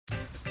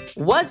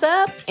What's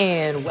up,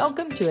 and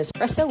welcome to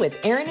Espresso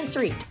with Aaron and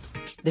Sarit,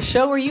 the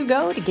show where you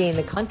go to gain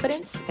the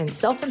confidence and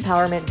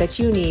self-empowerment that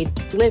you need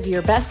to live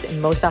your best and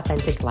most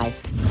authentic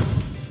life.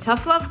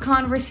 Tough love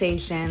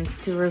conversations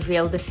to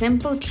reveal the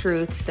simple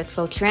truths that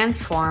will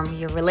transform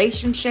your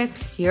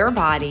relationships, your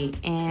body,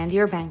 and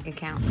your bank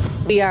account.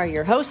 We are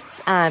your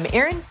hosts. I'm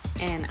Aaron.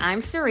 And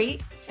I'm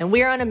Sarit. And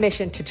we are on a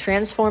mission to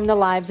transform the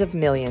lives of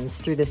millions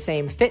through the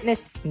same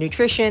fitness,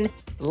 nutrition,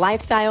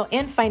 lifestyle,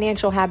 and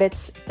financial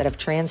habits that have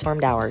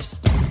transformed ours.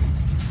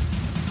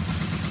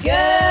 Good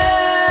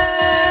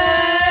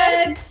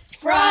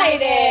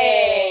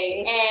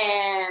Friday!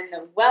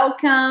 And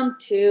welcome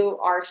to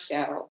our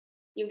show.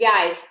 You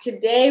guys,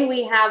 today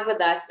we have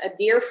with us a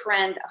dear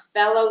friend, a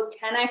fellow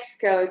 10X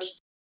coach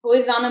who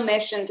is on a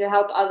mission to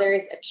help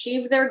others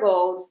achieve their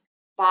goals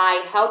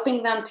by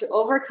helping them to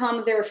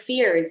overcome their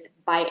fears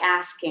by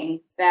asking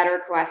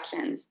better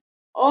questions.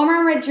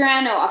 Omar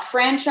Medrano, a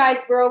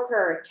franchise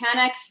broker,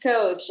 10X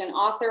coach, and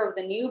author of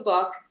the new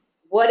book,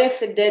 What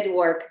If It Did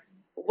Work?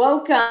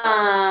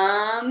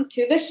 Welcome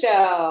to the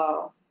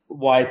show.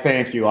 Why,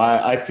 thank you.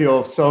 I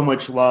feel so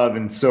much love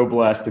and so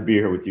blessed to be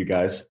here with you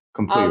guys.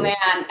 Completely. Oh,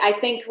 man. I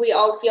think we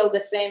all feel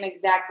the same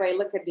exact way.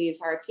 Look at these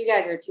hearts. You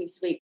guys are too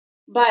sweet.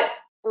 But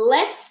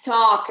let's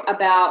talk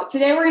about,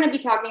 today we're going to be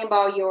talking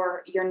about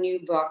your new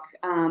book.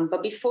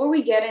 But before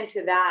we get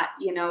into that,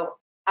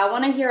 I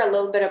want to hear a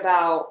little bit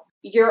about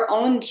your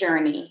own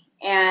journey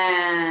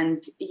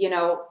and,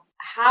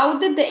 how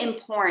did the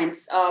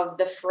importance of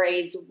the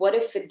phrase, what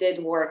if it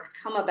did work,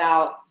 come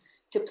about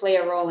to play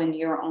a role in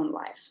your own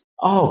life?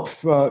 Oh,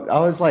 I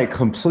was like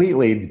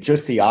completely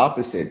just the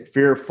opposite.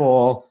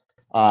 Fearful,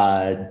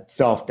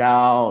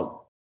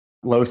 self-doubt,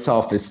 low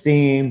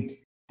self-esteem,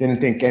 didn't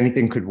think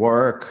anything could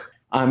work.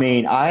 I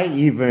mean,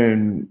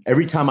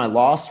 every time I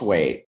lost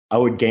weight, I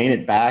would gain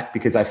it back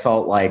because I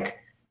felt like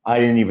I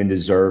didn't even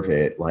deserve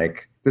it.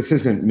 Like, this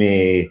isn't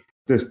me.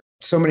 There's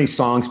so many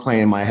songs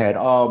playing in my head.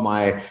 Oh,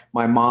 my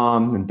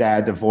mom and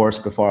dad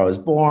divorced before I was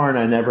born.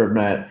 I never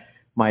met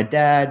my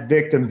dad.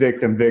 Victim,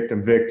 victim,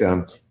 victim,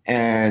 victim.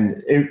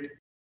 And it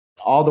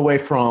all the way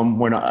from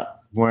when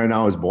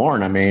I was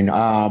born. I mean,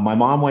 my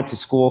mom went to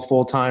school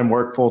full-time,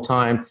 worked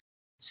full-time.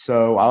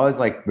 So I was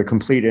like the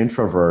complete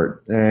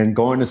introvert. And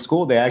going to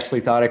school, they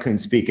actually thought I couldn't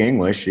speak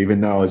English, even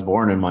though I was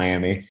born in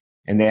Miami.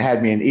 And they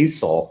had me in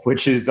ESOL,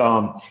 which is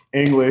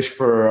English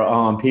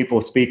for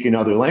people speaking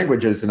other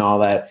languages and all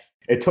that.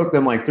 It took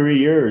them like 3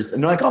 years.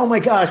 And they're like, oh my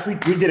gosh, we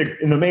did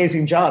an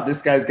amazing job.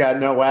 This guy's got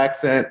no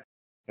accent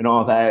and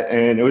all that.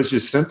 And it was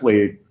just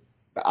simply,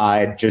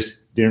 I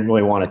just didn't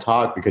really want to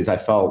talk because I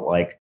felt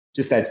like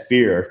just that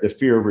fear, the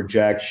fear of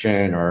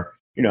rejection, or,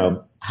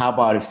 how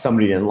about if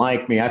somebody didn't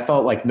like me? I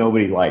felt like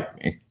nobody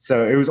liked me.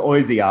 So it was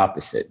always the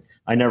opposite.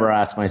 I never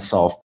asked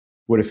myself,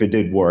 what if it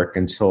did work,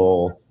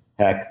 until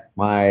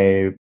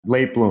my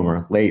mid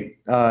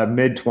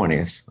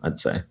 20s, I'd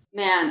say.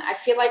 Man, I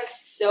feel like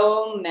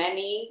so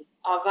many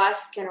of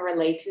us can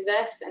relate to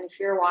this. And if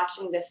you're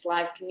watching this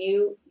live, can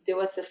you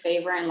do us a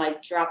favor and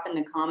drop in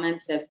the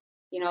comments if,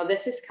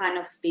 this is kind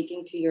of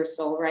speaking to your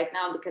soul right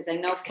now? Because I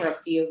know for a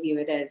few of you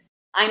it is.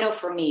 I know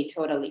for me it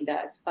totally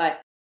does.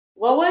 But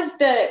what was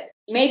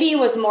maybe it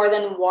was more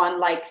than one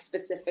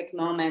specific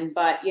moment,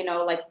 but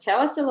tell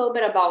us a little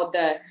bit about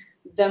the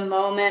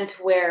moment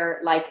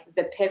where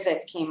the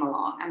pivot came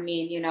along. I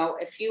mean,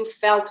 if you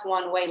felt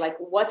one way,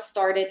 what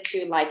started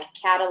to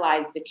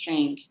catalyze the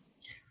change?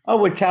 Oh,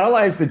 what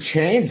catalyzed the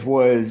change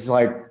was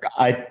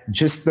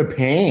the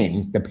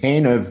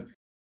pain of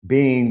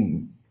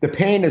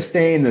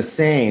staying the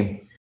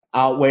same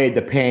outweighed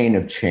the pain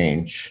of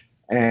change.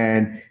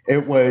 And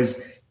it was,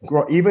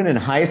 even in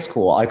high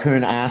school, I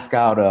couldn't ask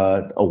out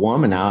a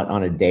woman out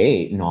on a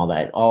date and all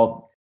that.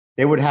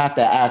 They would have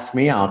to ask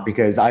me out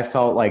because I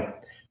felt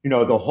like,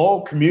 the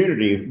whole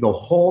community, the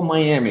whole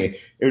Miami,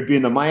 it would be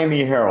in the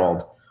Miami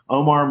Herald.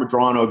 Omar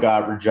Medrano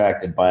got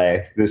rejected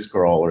by this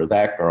girl or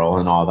that girl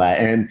and all that.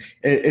 And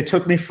it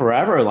took me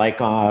forever. It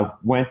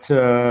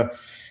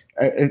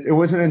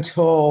wasn't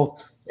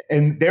until,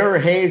 and they were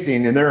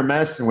hazing and they were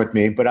messing with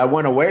me, but I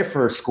went away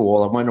for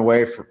school. I went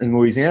away in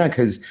Louisiana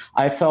because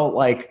I felt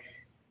like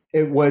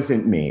it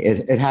wasn't me.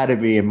 It had to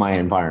be in my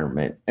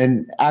environment.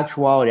 In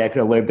actuality, I could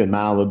have lived in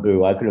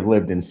Malibu. I could have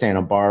lived in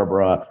Santa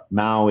Barbara,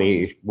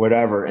 Maui,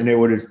 whatever. And it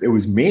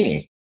was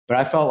me. But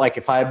I felt like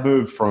if I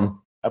moved from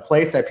a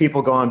place that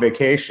people go on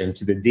vacation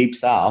to the deep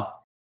South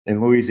in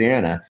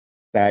Louisiana,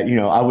 that,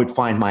 I would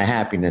find my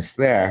happiness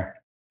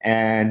there.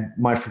 And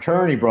my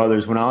fraternity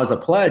brothers, when I was a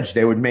pledge,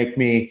 they would make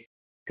me,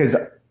 because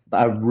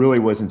I really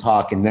wasn't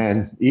talking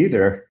then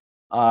either,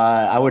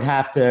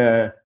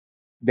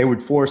 they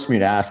would force me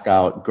to ask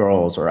out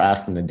girls or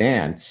ask them to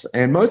dance.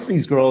 And most of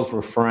these girls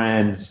were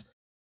friends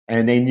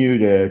and they knew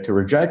to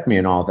reject me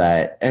and all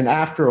that. And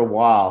after a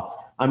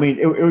while, I mean,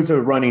 it was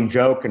a running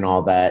joke and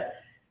all that.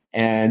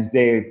 And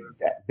they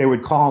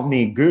would call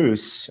me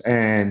Goose.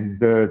 And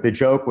the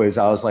joke was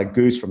I was like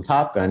Goose from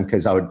Top Gun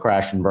because I would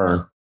crash and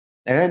burn.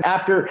 And then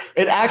after,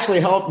 it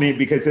actually helped me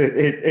because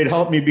it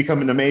helped me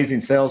become an amazing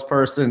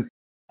salesperson.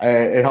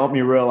 It helped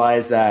me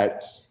realize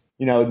that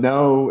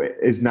no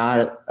is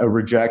not a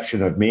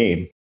rejection of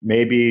me.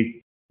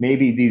 Maybe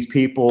these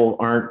people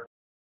aren't,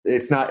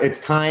 it's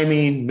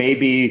timing.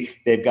 Maybe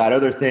they've got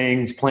other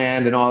things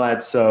planned and all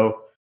that.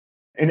 So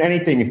in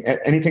anything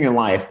in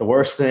life, the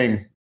worst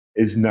thing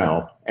is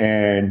no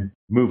and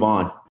move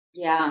on.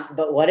 Yeah.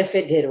 But what if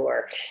it did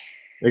work?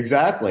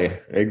 Exactly.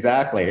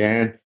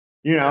 And,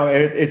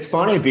 it's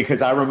funny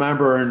because I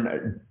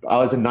remember I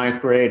was in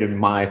ninth grade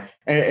and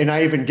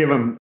I even give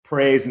him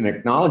praise and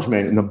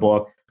acknowledgement in the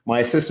book. My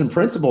assistant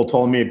principal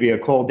told me it'd be a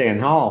cold day in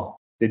hell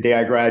the day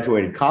I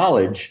graduated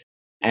college.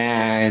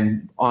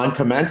 And on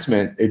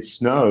commencement, it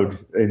snowed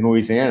in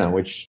Louisiana,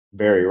 which is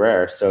very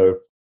rare. So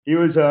he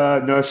was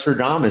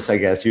Nostradamus, I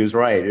guess. He was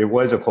right. It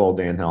was a cold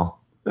day in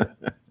hell.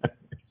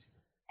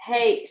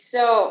 Hey,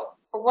 so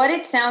what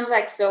it sounds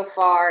like so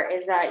far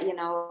is that,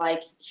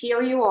 like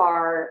here you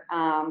are,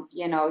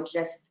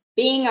 just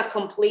being a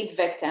complete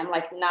victim,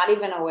 like not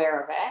even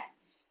aware of it.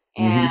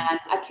 And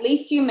at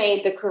least you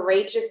made the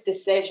courageous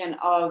decision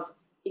of,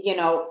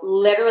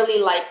 literally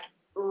like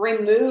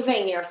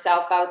removing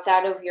yourself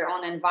outside of your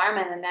own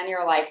environment. And then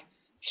you're like,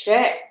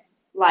 shit,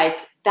 like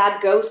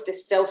that ghost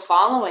is still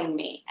following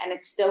me, and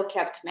it still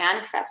kept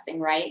manifesting,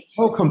 right?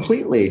 Oh,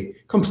 completely.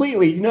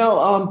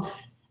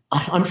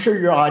 I'm sure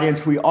your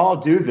audience, we all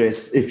do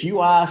this. If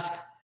you ask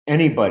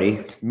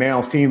anybody,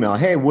 male, female,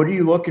 hey, what are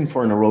you looking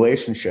for in a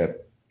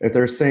relationship if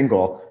they're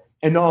single?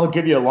 And they'll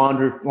give you a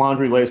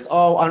laundry list.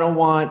 Oh, I don't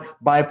want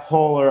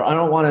bipolar. I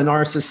don't want a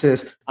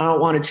narcissist. I don't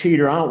want a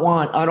cheater. I don't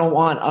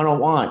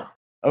want.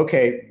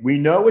 Okay, we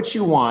know what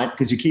you want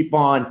because you keep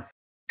on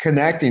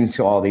connecting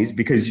to all these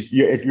because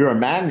you're a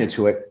magnet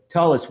to it.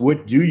 Tell us,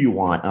 what do you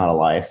want out of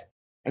life?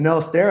 And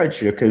they'll stare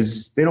at you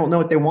because they don't know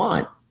what they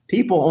want.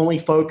 People only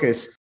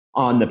focus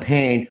on the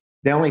pain.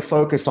 They only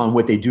focus on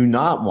what they do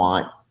not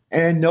want.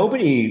 And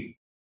nobody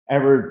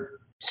ever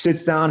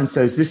sits down and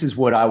says, this is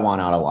what I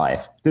want out of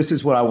life. This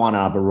is what I want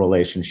out of a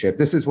relationship.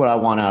 This is what I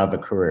want out of a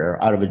career,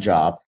 out of a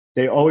job.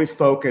 They always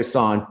focus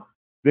on,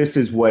 this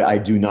is what I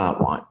do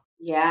not want.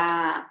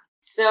 Yeah.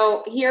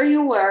 So here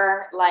you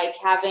were, like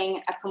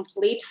having a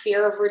complete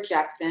fear of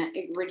rejection.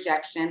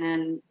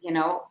 And,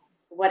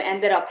 what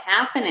ended up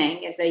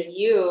happening is that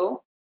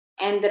you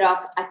ended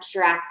up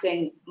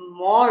attracting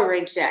more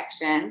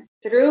rejection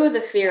through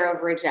the fear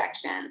of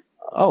rejection.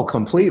 Oh,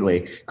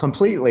 completely.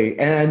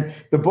 And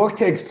the book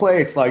takes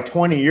place like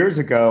 20 years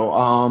ago.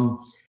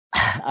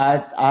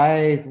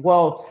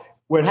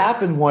 What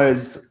happened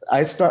was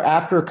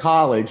after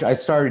college, I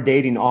started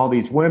dating all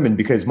these women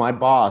because my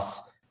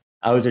boss,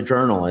 I was a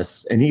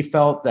journalist, and he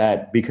felt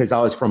that because I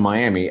was from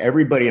Miami,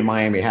 everybody in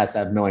Miami has to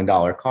have $1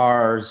 million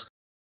cars.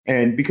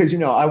 And because,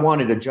 I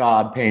wanted a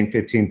job paying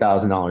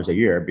 $15,000 a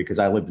year because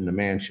I lived in a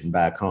mansion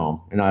back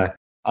home, and I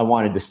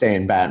wanted to stay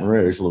in Baton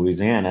Rouge,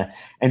 Louisiana.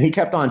 And he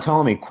kept on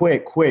telling me,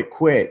 quit.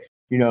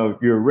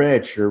 You're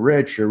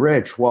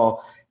rich.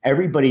 Well,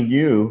 everybody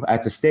knew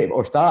at the state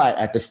or thought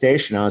at the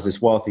station I was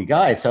this wealthy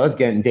guy. So I was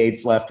getting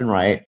dates left and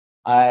right.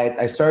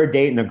 I started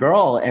dating a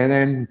girl, and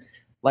then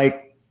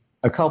like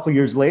a couple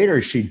years later,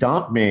 she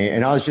dumped me,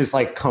 and I was just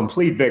like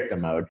complete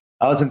victim mode.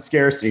 I was in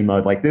scarcity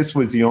mode. Like this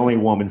was the only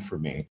woman for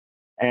me.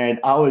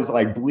 And I was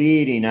like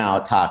bleeding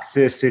out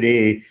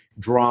toxicity,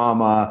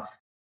 drama.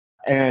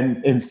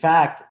 And in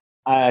fact,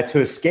 to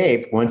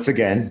escape, once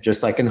again,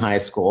 just like in high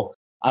school,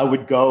 I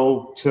would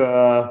go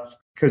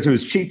because it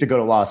was cheap to go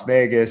to Las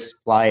Vegas,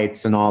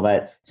 flights and all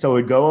that. So I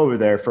would go over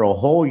there for a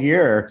whole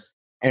year.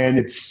 And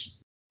it's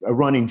a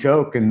running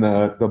joke in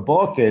the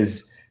book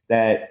is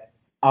that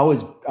I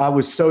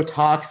was so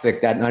toxic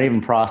that not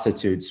even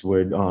prostitutes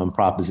would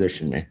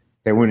proposition me.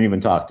 They wouldn't even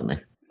talk to me.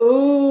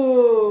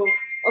 Ooh.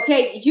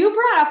 Okay, you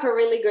brought up a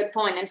really good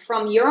point. And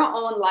from your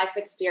own life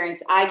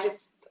experience, I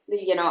just,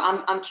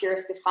 I'm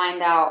curious to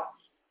find out,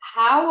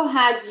 how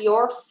has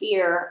your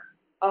fear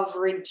of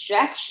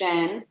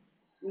rejection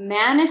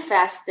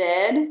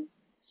manifested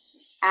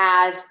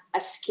as a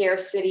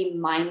scarcity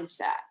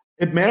mindset?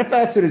 It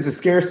manifested as a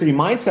scarcity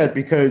mindset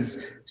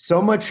because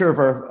so much of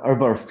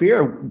our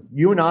fear,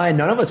 you and I,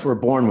 none of us were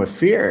born with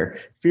fear.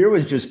 Fear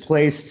was just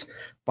placed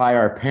by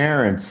our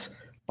parents,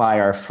 by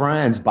our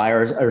friends, by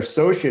our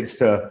associates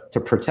to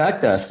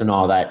protect us and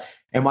all that.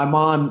 And my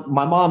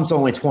mom's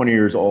only 20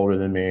 years older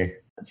than me.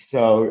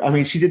 So, I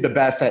mean, she did the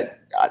best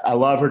I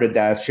love her to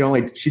death.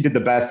 She did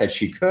the best that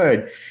she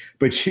could,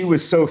 but she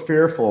was so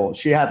fearful.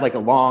 She had like a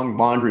long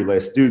laundry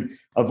list. Dude,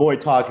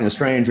 avoid talking to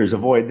strangers,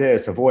 avoid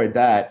this, avoid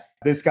that.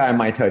 This guy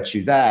might touch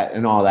you, that,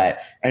 and all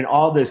that. And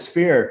all this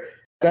fear,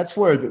 that's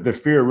where the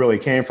fear really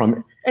came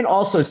from. And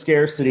also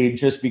scarcity,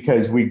 just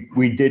because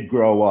we did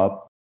grow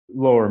up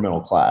lower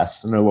middle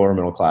class, in a lower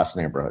middle class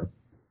neighborhood.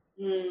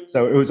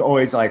 So it was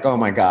always like, oh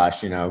my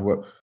gosh,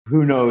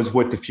 who knows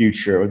what the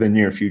future or the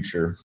near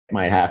future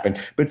might happen.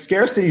 But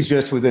scarcity is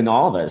just within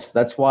all of us.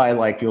 That's why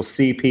like you'll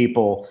see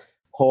people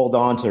hold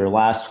on to their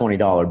last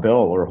 $20 bill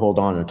or hold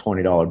on to a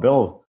 $20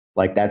 bill.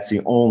 Like that's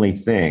the only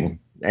thing.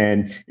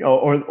 And,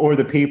 or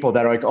the people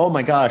that are like, oh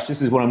my gosh,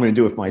 this is what I'm going to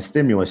do with my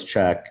stimulus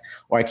check,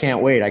 or I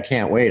can't wait.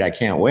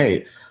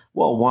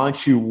 well, why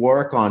don't you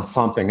work on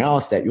something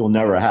else that you'll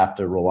never have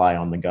to rely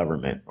on the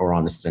government or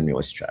on a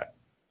stimulus check?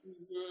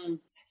 Mm-hmm.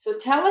 So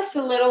tell us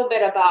a little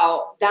bit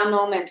about that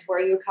moment where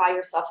you call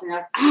yourself and you're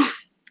like, ah,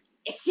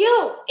 it's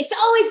you. It's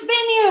always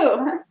been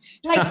you.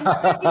 Like,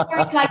 you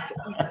were like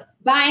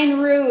Baton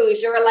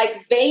Rouge or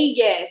like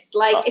Vegas.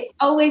 Like, it's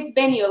always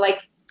been you.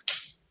 Like,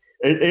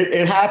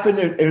 it happened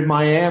in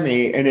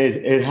Miami, and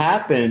it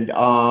happened.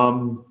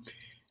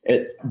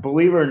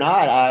 Believe it or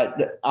not,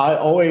 I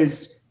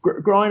always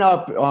growing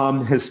up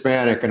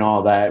Hispanic and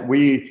all that.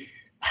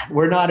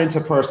 We're not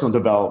into personal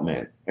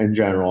development in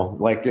general.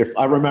 Like if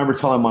I remember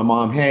telling my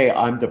mom, "Hey,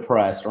 I'm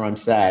depressed or I'm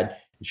sad,"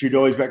 she'd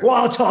always be like, "Well,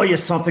 I'll tell you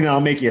something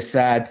that'll make you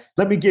sad.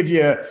 Let me give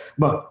you,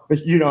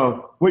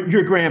 what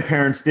your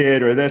grandparents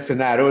did or this and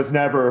that." It was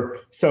never,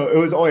 so it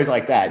was always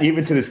like that.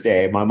 Even to this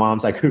day, my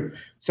mom's like,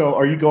 so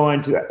are you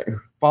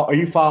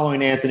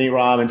following Anthony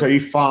Robbins? Are you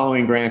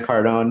following Grant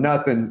Cardone?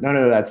 None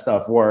of that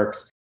stuff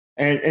works.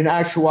 And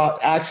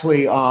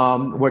actually,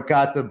 what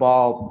got the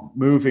ball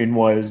moving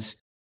was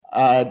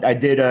I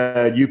did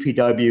a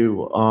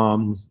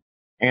UPW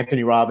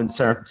Anthony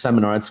Robbins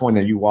seminar. It's one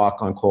that you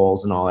walk on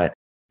coals and all that.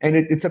 And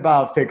it's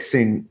about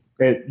fixing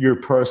your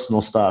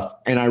personal stuff.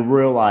 And I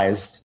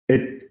realized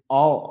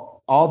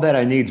all that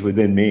I need's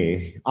within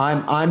me.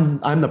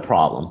 I'm the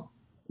problem,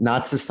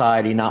 not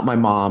society, not my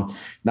mom,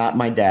 not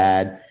my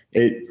dad.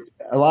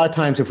 A lot of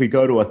times if we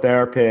go to a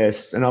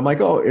therapist and I'm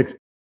like, oh, if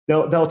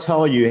they'll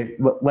tell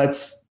you,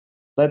 let's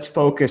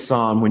focus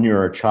on when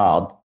you're a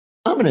child.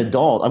 I'm an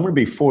adult. I'm going to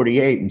be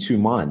 48 in 2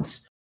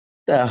 months.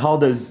 The hell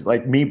does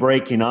like me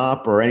breaking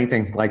up or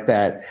anything like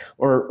that,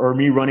 or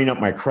me running up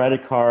my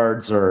credit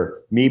cards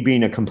or me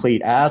being a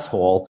complete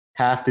asshole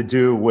have to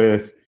do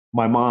with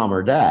my mom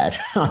or dad?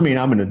 I mean,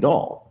 I'm an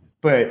adult.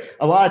 But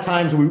a lot of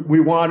times we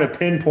want to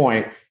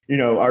pinpoint,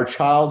 our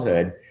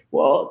childhood.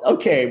 Well,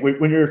 okay,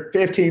 when you're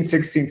 15,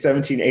 16,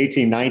 17,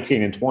 18,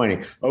 19, and 20,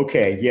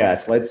 okay,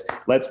 yes,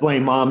 let's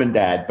blame mom and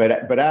dad.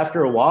 But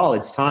after a while,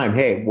 it's time,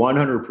 hey,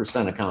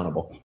 100%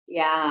 accountable.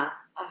 Yeah,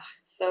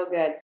 so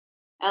good.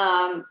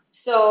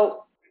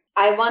 So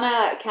I want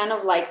to kind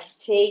of like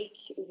take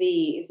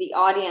the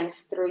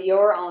audience through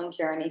your own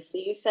journey. So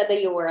you said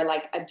that you were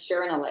like a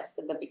journalist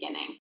at the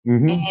beginning,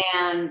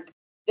 and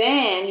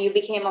then you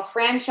became a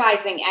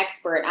franchising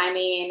expert. I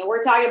mean,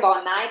 we're talking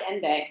about night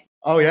and day.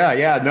 Oh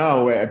yeah.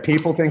 No,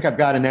 people think I've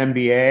got an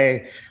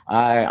MBA.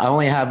 I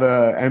only have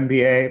a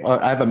MBA.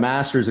 I have a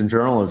master's in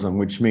journalism,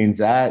 which means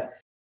that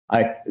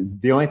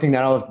the only thing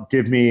that'll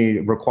give me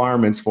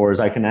requirements for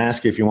is I can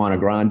ask you if you want a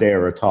grande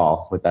or a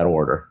tall with that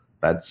order.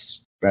 That's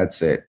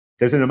it.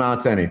 Doesn't amount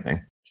to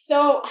anything.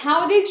 So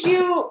how did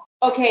you?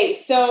 Okay,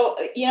 so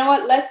you know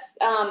what? Let's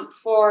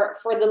for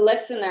the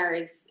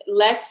listeners,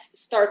 let's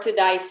start to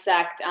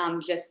dissect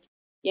just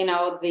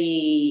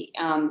the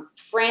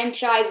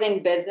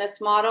franchising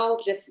business model,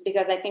 just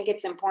because I think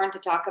it's important to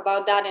talk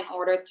about that in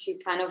order to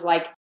kind of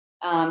like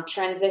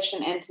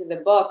transition into the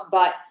book.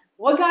 But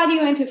what got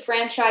you into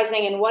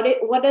franchising, and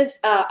what does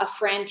a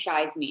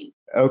franchise mean?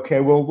 Okay,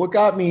 well, what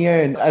got me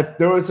in?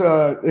 There was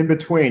in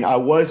between. I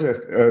was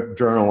a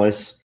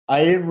journalist.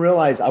 I didn't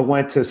realize I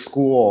went to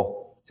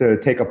school to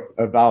take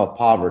a vow of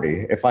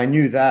poverty. If I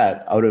knew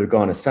that, I would have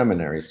gone to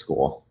seminary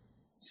school.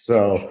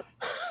 So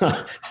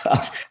I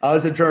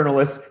was a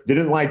journalist,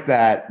 didn't like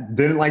that,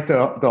 didn't like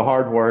the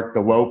hard work,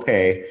 the low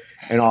pay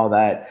and all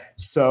that.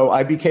 So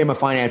I became a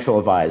financial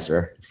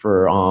advisor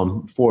for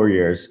 4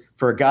 years.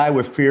 For a guy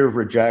with fear of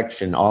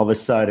rejection, all of a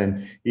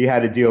sudden he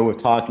had to deal with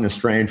talking to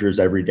strangers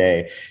every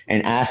day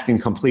and asking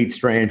complete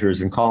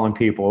strangers and calling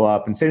people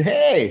up and saying,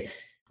 hey,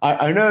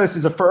 I know this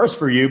is a first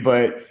for you,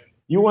 but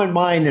you wouldn't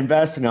mind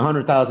investing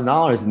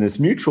 $100,000 in this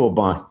mutual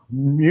bond,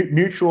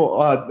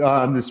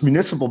 this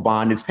municipal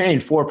bond. It's paying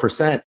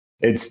 4%.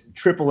 It's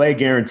AAA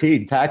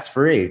guaranteed,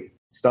 tax-free,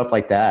 stuff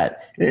like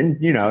that. And,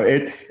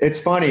 it's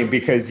funny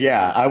because,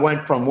 I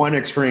went from one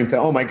extreme to,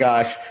 oh my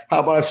gosh,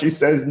 how about if she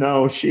says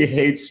no, she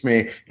hates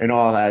me and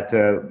all that,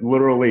 to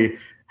literally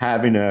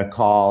having to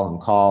call and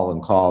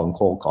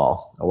cold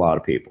call a lot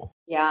of people.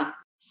 Yeah.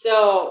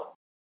 So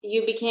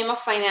you became a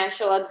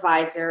financial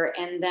advisor,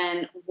 and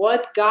then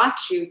what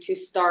got you to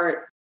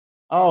start?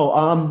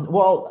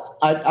 Well,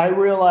 I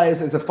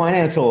realized as a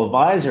financial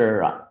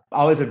advisor,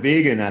 I was a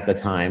vegan at the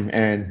time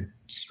and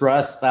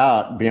stressed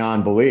out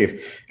beyond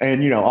belief.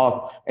 And,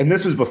 and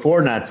this was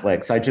before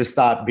Netflix. I just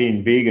thought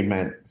being vegan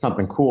meant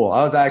something cool.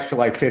 I was actually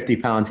like 50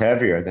 pounds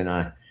heavier than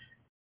I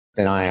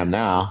am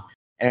now.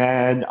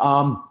 And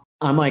I'm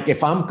like,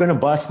 if I'm going to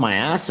bust my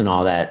ass and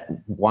all that,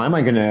 why am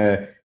I going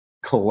to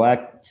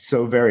collect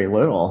so very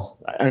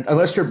little?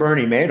 Unless you're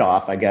Bernie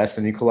Madoff, I guess,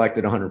 and he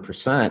collected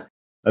 100%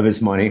 of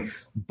his money.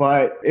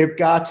 But it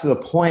got to the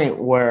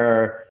point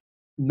where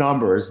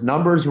numbers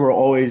were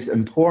always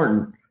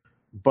important.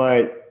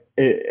 But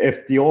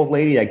if the old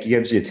lady that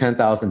gives you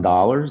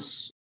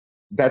 $10,000,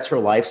 that's her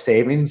life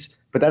savings,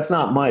 but that's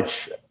not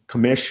much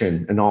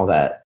commission and all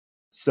that.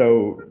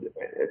 So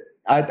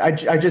I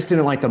just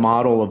didn't like the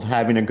model of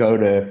having to go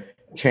to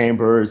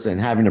chambers and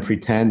having to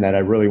pretend that I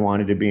really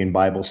wanted to be in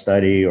Bible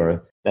study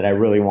or that I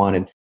really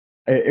wanted.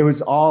 it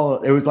was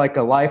like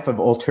a life of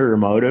ulterior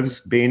motives,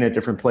 being at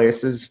different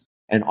places.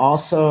 And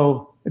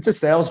also, it's a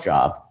sales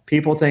job.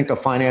 People think a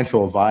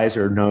financial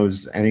advisor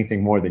knows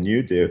anything more than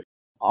you do.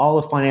 All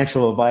a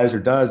financial advisor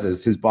does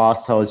is his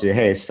boss tells you,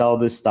 hey, sell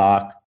this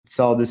stock,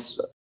 sell this.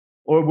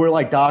 Or we're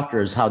like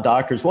doctors, how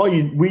doctors, well,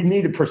 we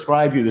need to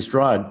prescribe you this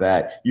drug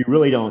that you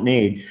really don't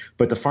need.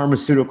 But the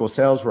pharmaceutical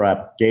sales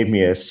rep gave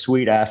me a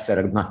sweet ass set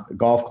of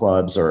golf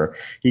clubs, or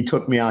he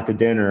took me out to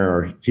dinner,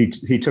 or he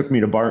took me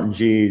to Barton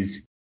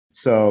G's.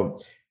 So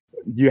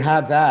you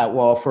have that.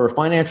 Well, for a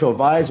financial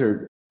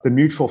advisor, the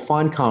mutual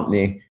fund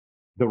company,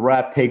 the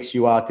rep takes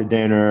you out to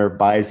dinner,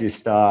 buys you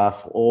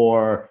stuff,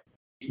 or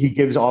he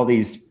gives all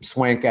these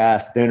swank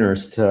ass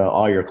dinners to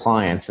all your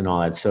clients and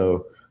all that.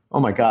 So, oh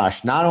my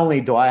gosh, not only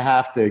do I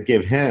have to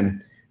give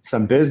him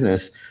some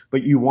business,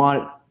 but you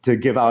want to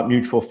give out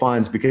mutual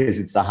funds because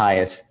it's the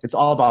highest. It's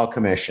all about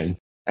commission.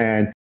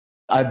 And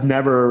I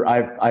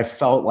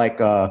felt like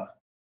a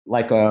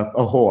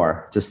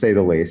whore, to say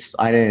the least.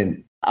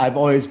 I've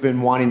always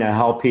been wanting to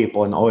help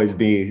people and always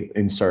be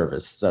in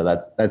service. So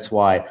that's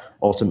why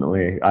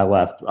ultimately I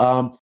left.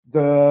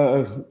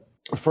 The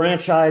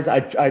franchise,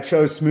 I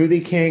chose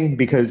Smoothie King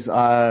because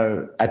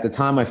at the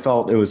time I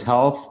felt it was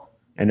health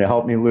and it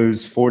helped me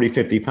lose 40,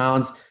 50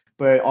 pounds.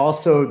 But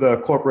also the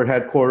corporate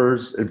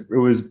headquarters, it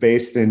was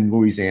based in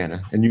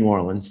Louisiana, in New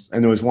Orleans.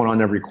 And there was one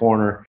on every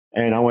corner.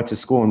 And I went to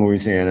school in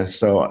Louisiana.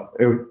 So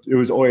it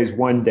was always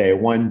one day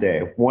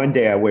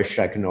I wish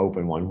I can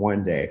open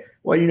one day.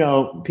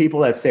 Well, people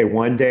that say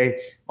one day,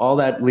 all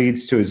that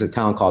leads to is a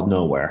town called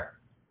nowhere.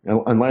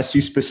 Unless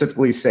you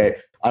specifically say,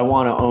 I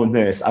want to own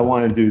this, I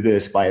want to do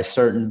this by a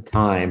certain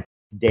time,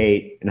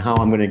 date, and how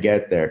I'm going to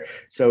get there.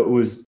 So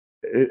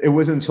it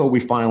wasn't until we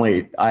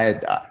finally,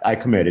 I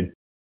committed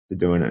to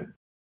doing it.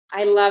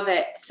 I love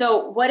it.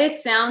 So what it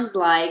sounds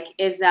like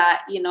is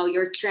that,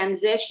 your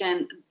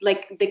transition,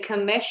 like the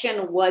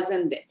commission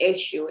wasn't the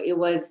issue. It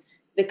was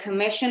the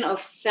commission of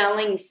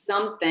selling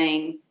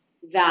something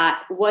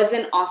that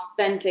wasn't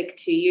authentic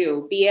to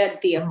you, be it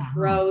the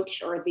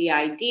approach or the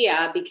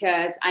idea.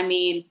 Because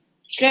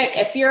shit,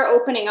 if you're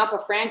opening up a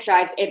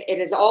franchise, it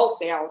is all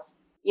sales.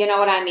 You know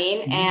what I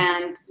mean?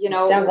 And,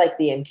 it sounds like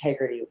the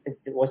integrity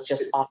was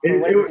just off.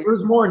 It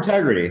was more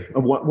integrity,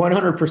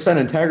 100%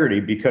 integrity,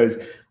 because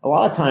a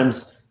lot of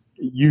times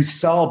you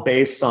sell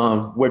based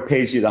on what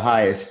pays you the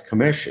highest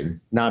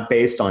commission, not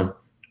based on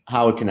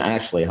how it can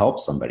actually help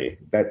somebody.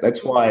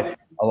 That's why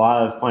a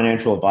lot of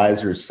financial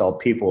advisors sell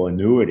people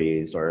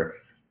annuities or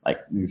like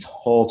these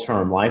whole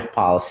term life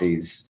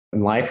policies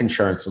and life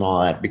insurance and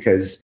all that,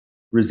 because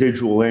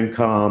residual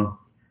income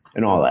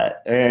and all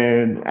that.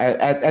 And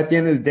at the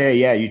end of the day,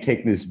 yeah, you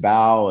take this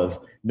vow of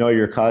know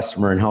your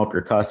customer and help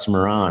your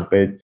customer on.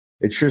 But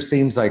it sure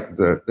seems like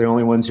the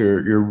only ones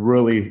you're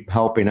really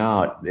helping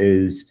out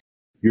is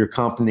your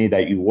company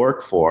that you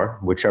work for,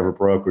 whichever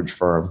brokerage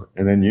firm,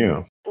 and then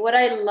you. What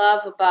I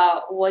love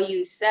about what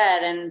you said,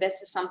 and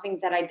this is something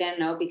that I didn't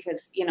know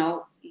because,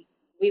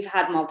 we've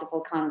had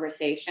multiple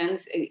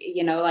conversations,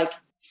 like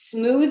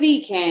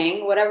Smoothie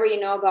King, whatever you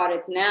know about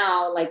it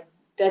now, like,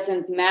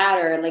 doesn't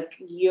matter. Like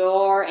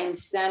your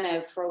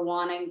incentive for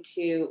wanting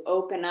to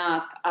open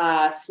up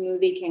a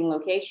Smoothie King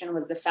location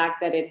was the fact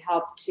that it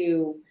helped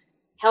you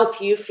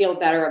feel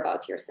better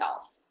about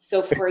yourself.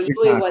 So for you,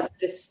 it was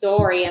the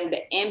story and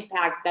the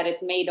impact that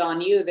it made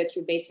on you that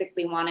you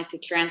basically wanted to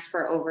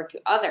transfer over to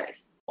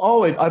others.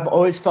 I've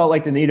always felt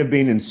like the need of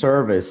being in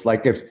service.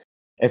 Like if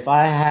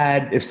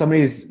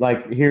somebody's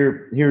like,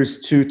 here's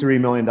 $2-3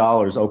 million,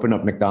 open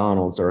up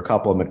McDonald's or a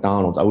couple of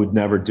McDonald's, I would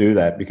never do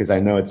that because I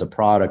know it's a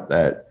product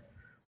that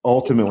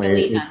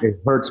ultimately it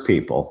hurts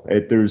people.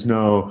 There's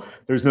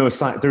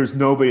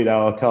nobody that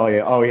will tell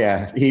you, oh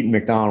yeah, eating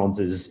McDonald's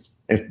is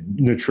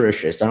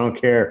nutritious. I don't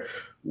care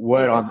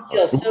what it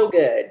feels so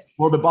good.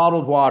 Well, the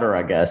bottled water,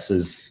 I guess,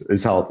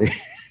 is healthy.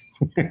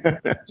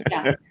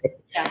 Yeah.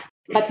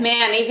 But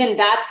man, even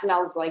that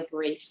smells like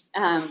grease.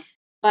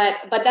 But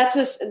that's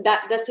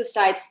a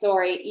side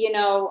story.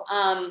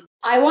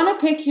 I want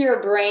to pick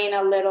your brain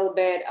a little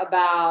bit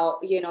about,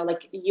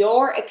 like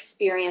your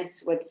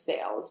experience with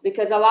sales,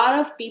 because a lot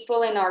of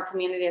people in our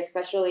community,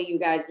 especially you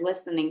guys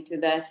listening to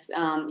this,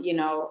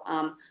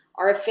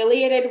 are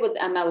affiliated with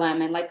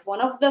MLM. And like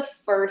one of the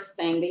first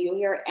thing that you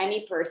hear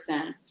any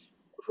person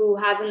who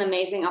has an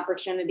amazing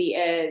opportunity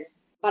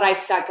is, but I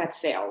suck at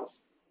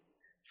sales.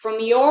 From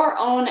your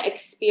own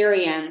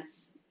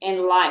experience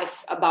in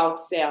life about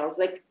sales,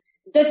 like,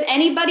 does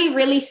anybody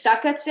really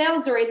suck at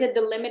sales, or is it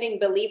the limiting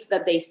belief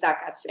that they suck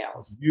at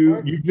sales?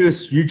 You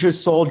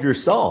just sold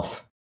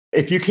yourself.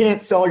 If you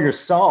can't sell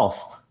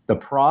yourself the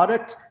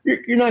product,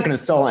 you're not going to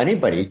sell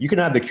anybody. You can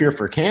have the cure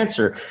for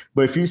cancer,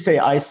 but if you say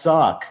I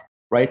suck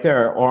right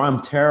there, or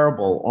I'm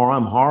terrible, or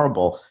I'm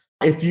horrible,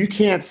 if you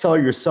can't sell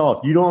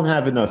yourself, you don't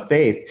have enough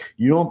faith,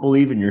 you don't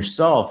believe in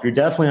yourself, you're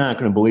definitely not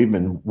going to believe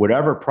in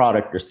whatever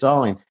product you're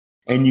selling,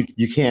 and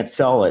you can't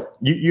sell it.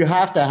 You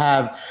have to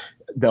have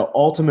the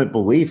ultimate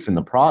belief in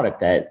the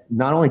product that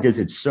not only does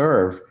it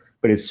serve,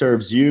 but it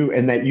serves you,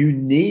 and that you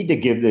need to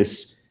give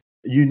this,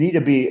 you need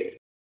to be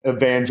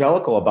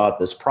evangelical about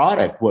this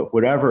product,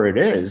 whatever it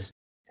is.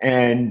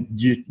 And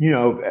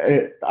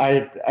MLM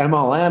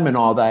and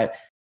all that.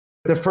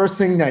 The first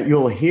thing that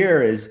you'll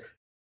hear is,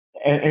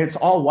 and it's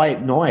all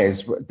white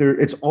noise.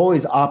 It's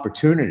always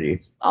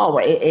opportunity. Oh,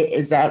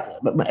 is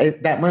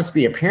that must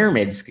be a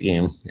pyramid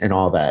scheme and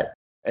all that.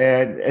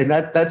 And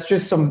that's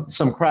just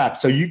some crap.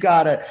 So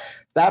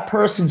that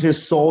person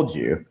just sold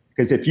you,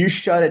 because if you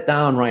shut it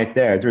down right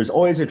there, there's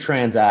always a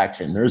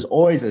transaction. There's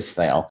always a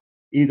sale.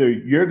 Either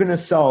you're going to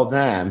sell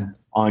them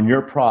on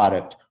your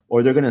product,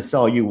 or they're going to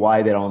sell you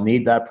why they don't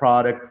need that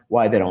product,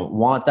 why they don't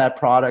want that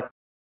product,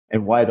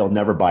 and why they'll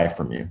never buy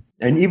from you.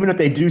 And even if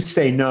they do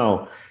say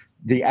no,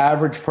 the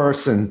average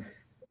person,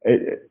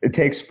 it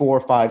takes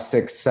 4, 5,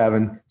 6,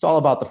 7. It's all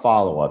about the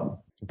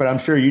follow-up. But I'm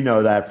sure you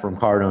know that from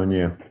Cardone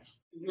U.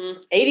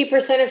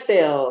 80% of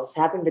sales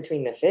happen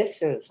between the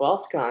 5th and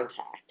 12th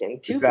contact, and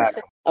 2%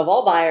 Exactly. of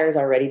all buyers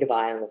are ready to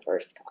buy on the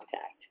first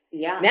contact.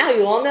 Yeah. Now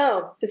you all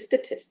know the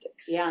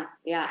statistics. Yeah.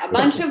 A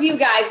bunch of you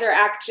guys are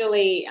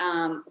actually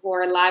who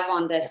are live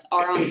on this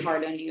are on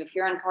Cardone U. If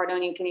you're on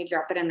Cardone U, can you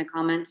drop it in the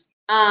comments?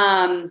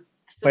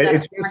 But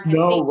it's just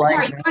no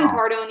right now. You're on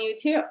Cardone U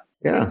too.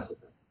 Yeah.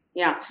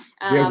 Yeah.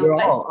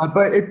 We're all.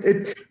 But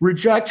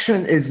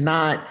rejection is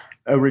not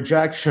a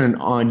rejection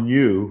on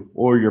you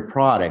or your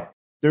product.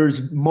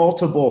 There's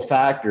multiple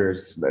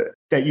factors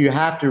that you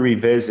have to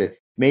revisit.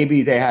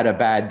 Maybe they had a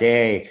bad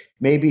day.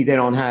 Maybe they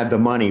don't have the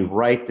money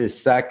right this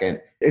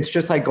second. It's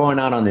just like going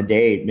out on a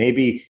date.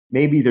 Maybe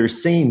they're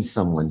seeing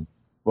someone.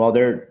 Well,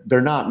 they're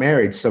not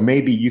married, so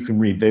maybe you can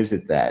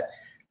revisit that.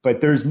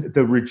 But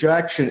the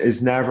rejection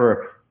is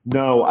never,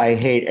 no, I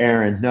hate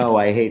Aaron. No,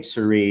 I hate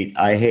Sarit.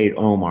 I hate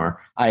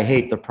Omar. I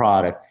hate the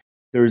product.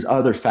 There's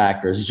other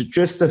factors. It's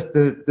just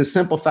the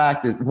simple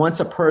fact that once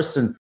a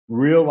person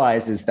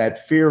realizes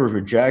that fear of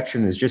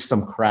rejection is just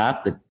some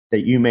crap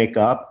that you make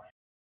up,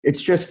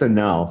 it's just a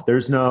no.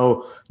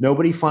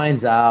 Nobody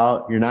finds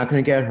out. You're not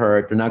going to get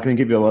hurt. They're not going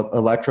to give you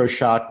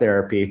electroshock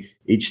therapy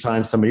each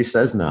time somebody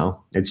says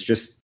no. It's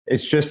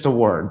just a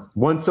word,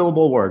 one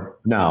syllable word,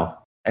 no.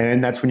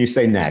 And that's when you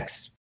say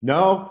next.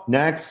 No,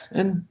 next,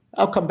 and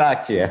I'll come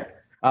back to you.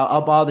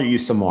 I'll bother you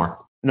some more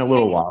in a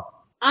little while.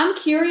 I'm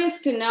curious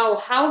to know,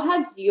 how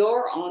has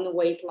your own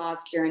weight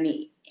loss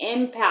journey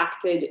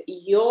impacted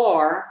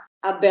your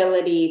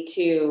ability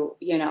to,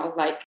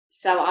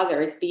 sell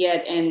others, be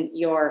it in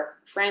your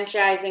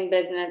franchising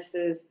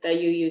businesses that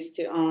you used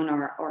to own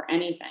or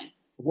anything?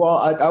 Well,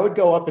 I would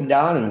go up and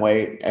down in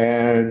weight.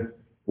 And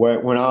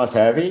when I was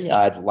heavy,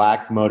 I'd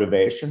lacked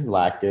motivation,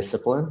 lacked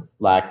discipline,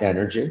 lacked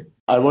energy.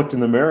 I looked in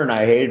the mirror and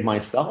I hated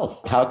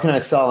myself. How can I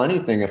sell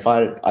anything if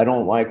I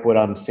don't like what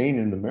I'm seeing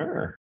in the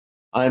mirror?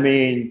 I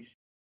mean,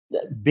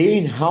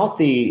 being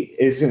healthy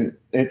isn't,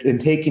 and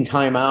taking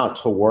time out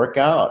to work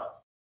out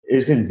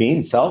isn't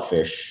being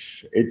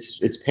selfish.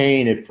 It's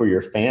paying it for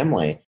your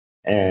family.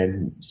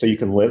 And so you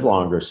can live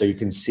longer, so you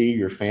can see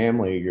your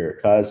family, your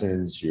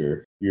cousins,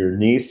 your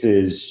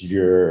nieces,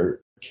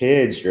 your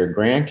kids, your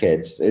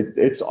grandkids.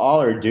 It's all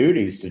our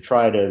duties to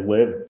try to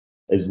live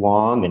as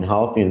long and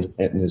healthy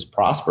and as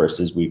prosperous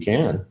as we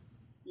can.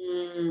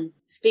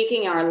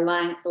 Speaking our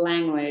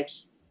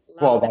language.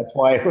 Well, that's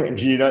why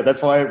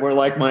we're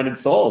like-minded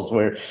souls.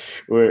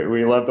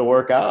 We love to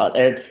work out,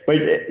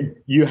 but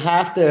you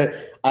have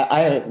to.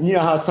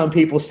 How some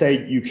people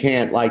say you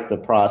can't like the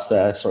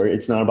process, or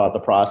it's not about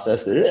the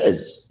process. It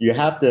is. You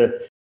have to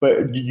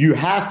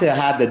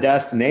have the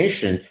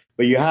destination,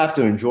 but you have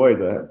to enjoy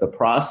the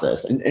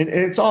process, and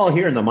it's all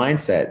here in the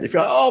mindset. If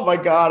you're like, oh my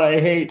God,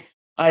 I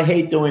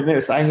hate doing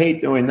this, I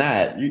hate doing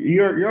that,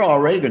 you're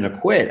already going to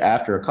quit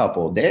after a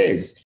couple of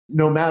days.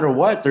 No matter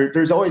what,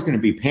 there's always going to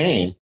be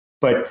pain.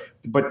 But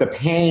the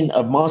pain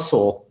of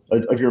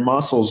your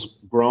muscles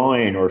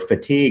growing, or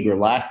fatigue, or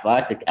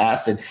lactic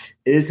acid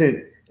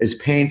isn't as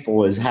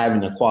painful as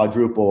having a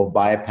quadruple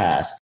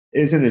bypass,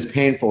 isn't as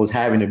painful as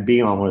having to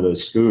be on one of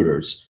those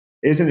scooters,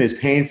 isn't as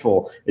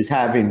painful as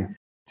having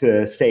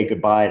to say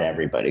goodbye to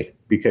everybody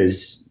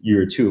because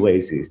you're too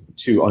lazy,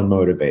 too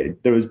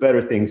unmotivated. There was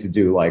better things to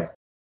do, like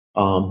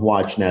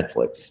watch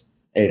Netflix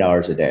 8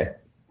 hours a day.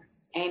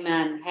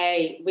 Amen.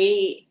 Hey,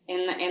 we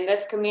in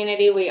this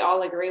community, we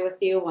all agree with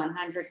you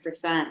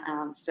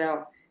 100%.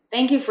 So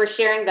thank you for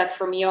sharing that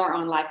from your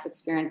own life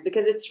experience,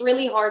 because it's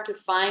really hard to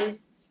find,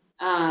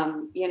 a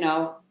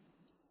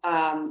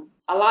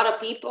lot of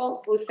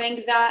people who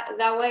think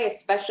that way,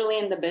 especially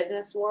in the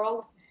business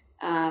world.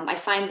 I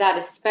find that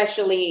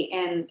especially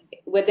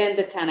within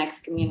the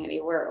 10X community,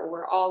 where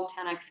we're all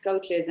 10X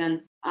coaches,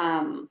 and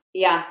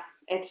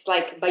it's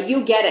like, but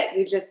you get it.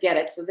 You just get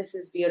it. So this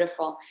is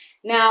beautiful.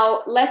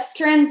 Now let's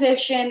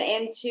transition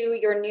into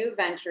your new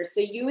venture. So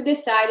you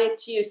decided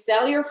to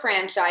sell your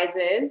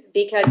franchises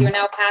because you're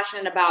now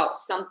passionate about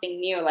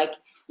something new. Like,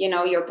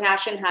 your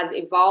passion has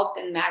evolved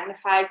and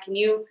magnified. Can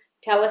you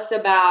tell us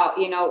about,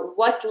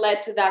 what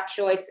led to that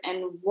choice,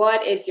 and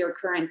what is your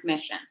current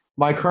mission?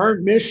 My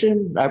current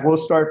mission, I will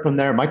start from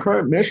there. My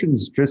current mission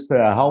is just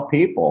to help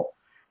people.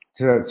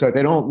 so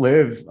they don't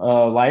live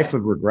a life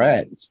of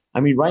regret.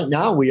 I mean, right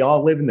now we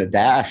all live in the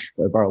dash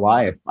of our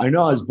life. I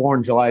know I was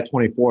born July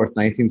 24th,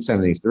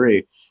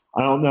 1973.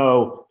 I don't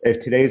know if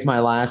today's my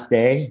last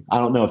day. I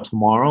don't know if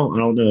tomorrow. I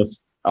don't know if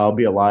I'll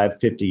be alive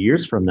 50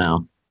 years from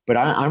now. But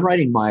I'm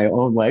writing my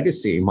own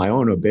legacy, my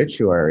own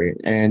obituary,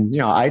 and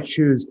I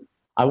choose.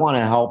 I want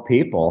to help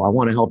people. I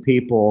want to help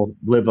people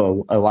live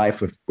a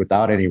life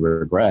without any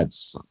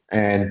regrets,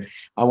 and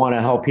I want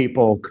to help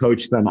people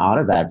coach them out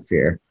of that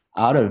fear,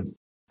 out of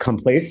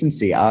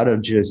complacency, out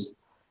of just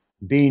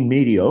being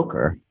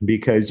mediocre.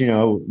 Because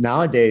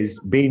nowadays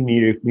being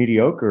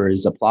mediocre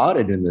is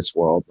applauded in this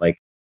world. Like,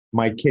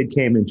 my kid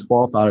came in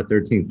 12th out of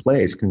 13th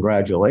place.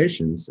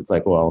 Congratulations. It's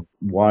like, well,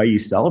 why are you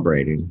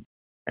celebrating?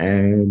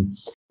 And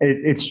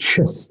it's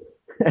just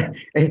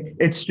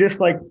it's just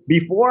like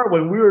before,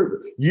 when we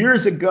were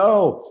years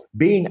ago,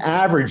 being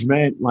average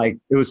meant like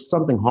it was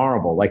something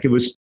horrible. Like, it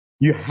was,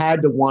 you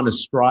had to want to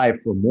strive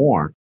for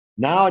more.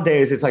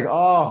 Nowadays it's like,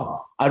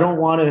 oh, I don't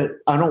want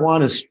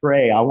to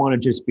stray. I want to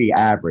just be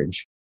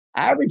average.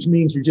 Average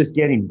means you're just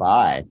getting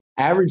by.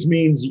 Average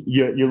means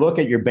you look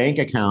at your bank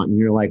account and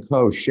you're like,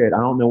 oh shit, I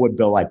don't know what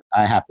bill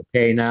I have to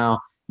pay now.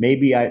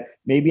 Maybe I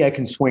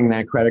can swing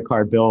that credit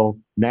card bill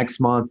next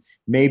month.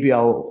 Maybe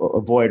I'll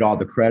avoid all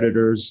the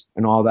creditors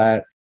and all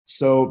that.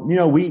 So,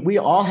 we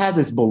all have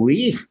this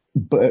belief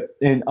but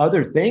in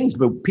other things,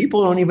 but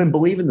people don't even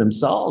believe in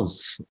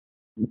themselves.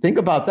 Think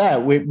about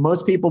that.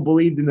 Most people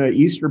believed in the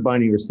Easter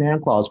Bunny or Santa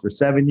Claus for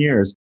 7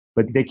 years,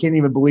 but they can't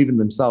even believe in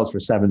themselves for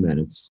 7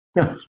 minutes.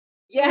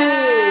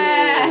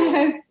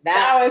 Yes,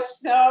 that was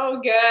so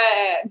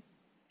good.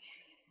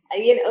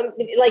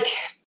 Like,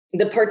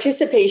 the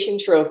participation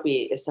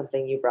trophy is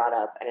something you brought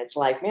up. And it's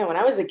like, man, when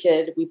I was a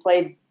kid, we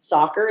played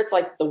soccer. It's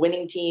like the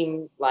winning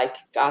team, like,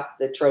 got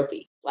the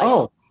trophy.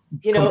 Like,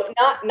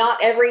 not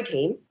every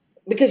team,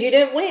 because you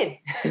didn't win.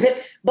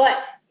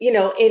 But,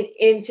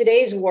 in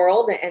today's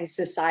world and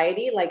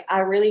society, like,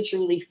 I really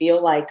truly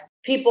feel like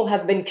people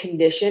have been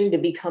conditioned to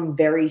become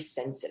very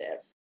sensitive.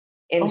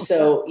 And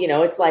so,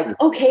 it's like,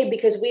 okay,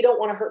 because we don't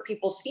want to hurt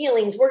people's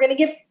feelings, we're going to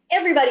give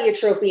everybody a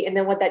trophy. And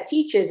then what that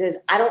teaches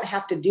is I don't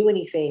have to do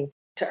anything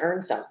to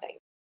earn something.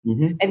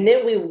 Mm-hmm. And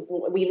then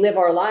we live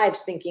our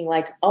lives thinking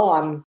like, oh,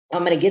 I'm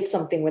going to get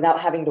something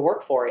without having to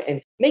work for it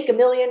and make $1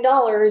 million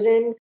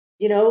in,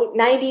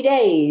 90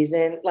 days.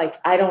 And like,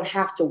 I don't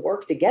have to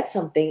work to get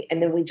something.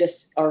 And then we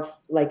just are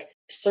like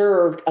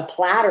served a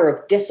platter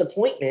of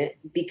disappointment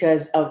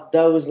because of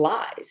those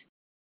lies.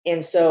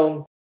 And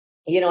so,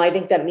 I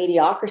think that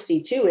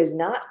mediocrity too is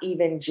not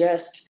even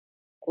just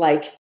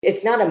like,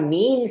 it's not a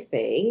mean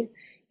thing.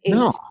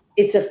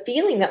 It's a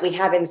feeling that we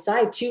have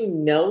inside too,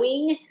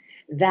 knowing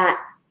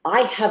that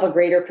I have a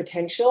greater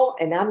potential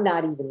and I'm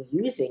not even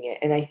using it.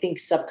 And I think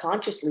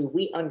subconsciously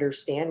we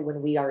understand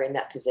when we are in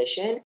that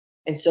position.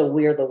 And so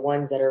we're the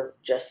ones that are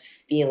just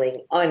feeling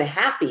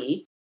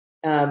unhappy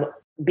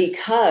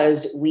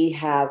because we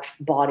have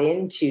bought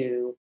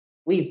into,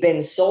 we've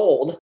been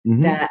sold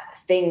that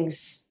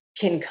things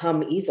can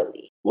come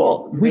easily.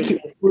 Well,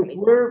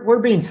 we're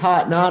being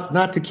taught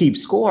not to keep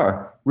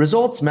score.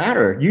 Results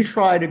matter. You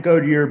try to go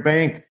to your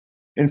bank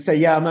and say,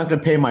 yeah, I'm not going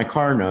to pay my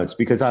car notes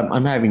because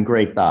I'm having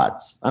great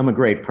thoughts. I'm a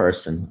great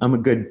person. I'm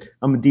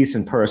a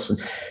decent person.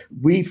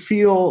 We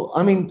feel,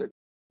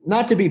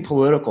 not to be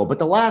political, but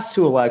the last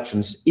two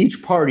elections,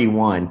 each party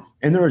won,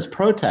 and there was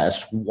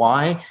protests.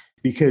 Why?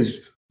 Because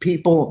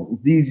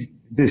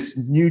this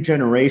new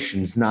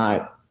generation's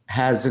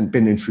hasn't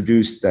been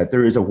introduced that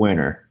there is a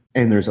winner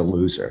and there's a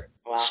loser.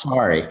 Wow.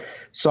 Sorry.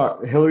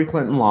 Hillary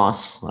Clinton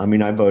lost.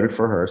 I voted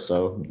for her,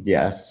 so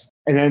yes.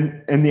 And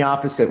then in the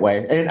opposite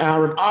way, and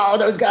Aaron, oh,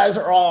 those guys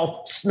are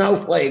all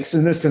snowflakes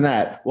and this and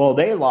that. Well,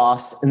 they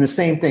lost, and the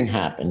same thing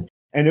happened.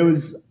 And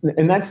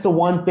that's the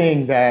one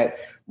thing that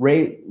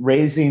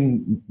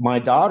raising my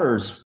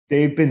daughters,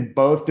 they've been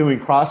both doing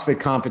CrossFit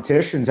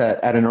competitions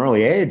at an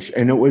early age.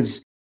 And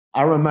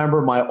I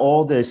remember my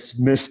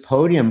oldest missed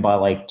podium by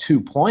like 2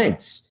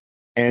 points.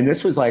 And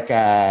this was like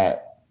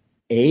at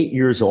 8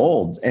 years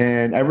old.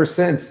 And ever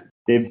since,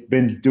 they've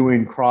been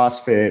doing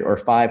CrossFit or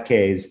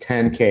 5Ks,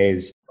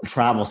 10Ks,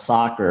 travel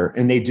soccer,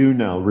 and they do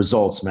know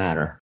results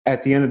matter.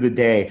 At the end of the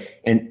day,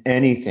 in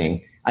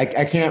anything, I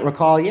can't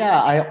recall,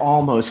 I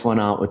almost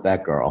went out with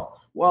that girl.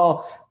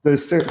 Well, the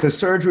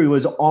surgery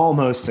was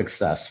almost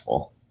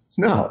successful.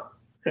 No,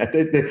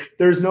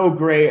 there's no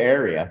gray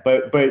area.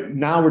 But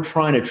now we're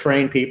trying to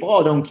train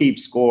people, don't keep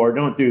score,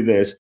 don't do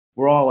this.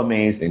 We're all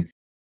amazing.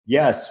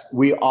 Yes,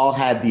 we all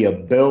had the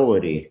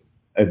ability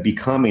of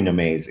becoming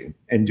amazing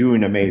and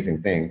doing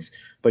amazing things.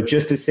 But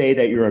just to say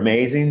that you're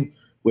amazing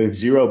with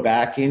zero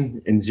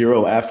backing and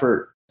zero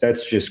effort,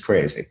 that's just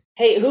crazy.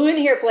 Hey, who in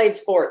here played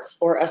sports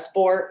or a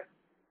sport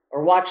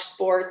or watched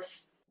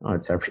sports? Oh,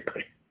 it's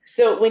everybody.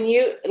 So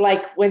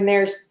when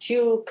there's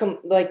two,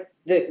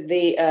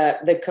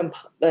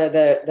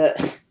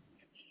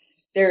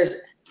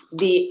 there's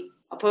the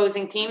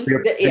opposing teams.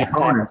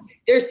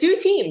 There's two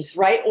teams,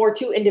 right? Or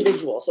two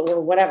individuals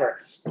or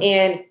whatever.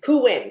 And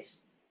who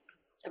wins?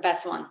 The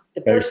best one.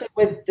 The person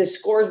with the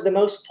scores the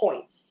most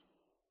points.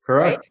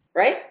 Correct.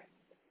 Right?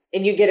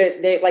 And you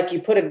get like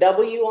you put a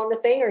W on the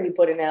thing or you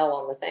put an L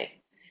on the thing.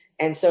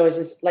 And so it's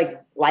just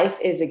like life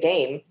is a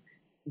game,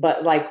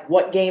 but like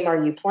what game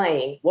are you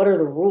playing? What are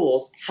the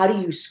rules? How do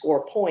you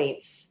score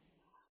points?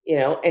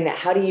 And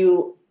how do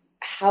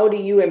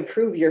you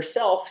improve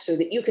yourself so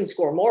that you can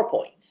score more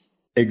points?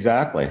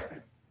 Exactly.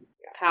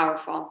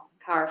 Powerful.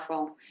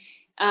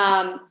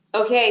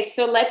 Okay,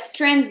 so let's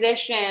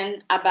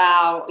transition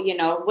about,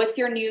 with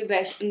your new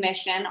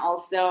mission.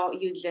 Also,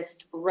 you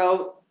just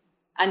wrote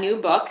a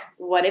new book,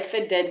 What If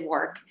It Did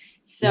Work?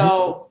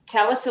 So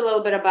tell us a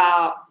little bit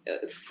about,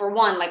 for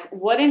one, like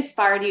what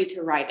inspired you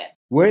to write it?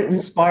 What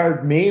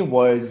inspired me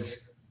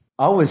was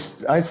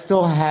I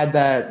still had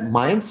that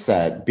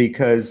mindset,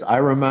 because I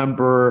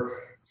remember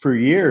for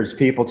years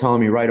people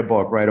telling me, write a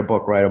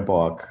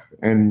book.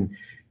 And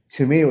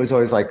to me, it was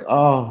always like,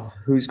 oh,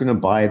 who's going to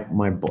buy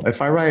my book?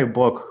 If I write a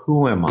book,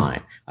 who am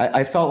I?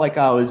 I felt like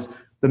I was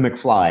the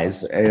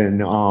McFlys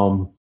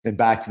in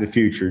Back to the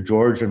Future,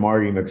 George and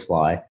Marty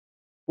McFly.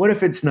 What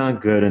if it's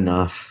not good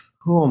enough?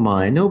 Who am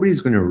I?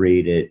 Nobody's going to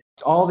read it.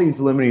 All these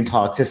limiting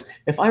talks.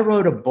 If I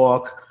wrote a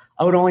book,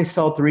 I would only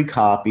sell 3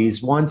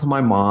 copies, 1 to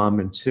my mom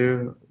and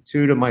two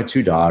to my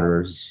 2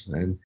 daughters.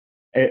 And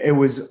it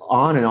was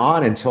on and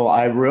on until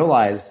I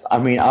realized, I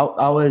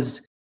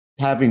was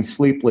having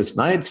sleepless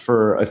nights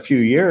for a few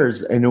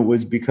years. And it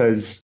was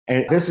because,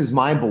 and this is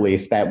my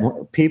belief, that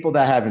people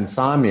that have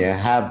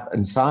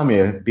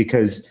insomnia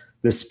because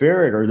the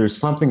spirit, or there's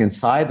something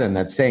inside them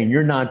that's saying,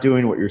 you're not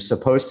doing what you're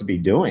supposed to be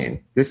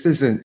doing.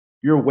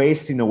 You're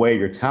wasting away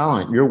your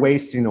talent. You're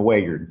wasting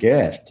away your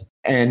gift.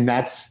 And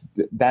that's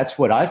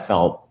what I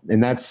felt.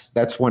 And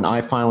that's when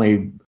I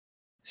finally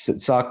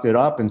sucked it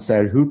up and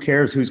said, who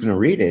cares who's going to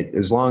read it?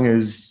 As long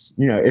as,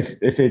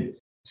 if it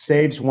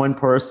saves one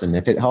person,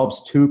 if it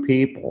helps 2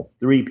 people,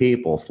 3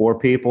 people, 4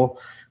 people,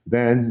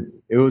 then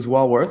it was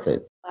well worth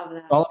it. Love that.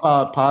 It's all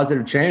about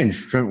positive change.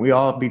 Shouldn't we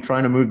all be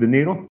trying to move the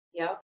needle?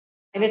 Yep.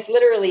 And it's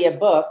literally a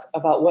book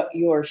about what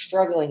you're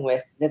struggling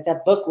with,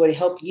 that book would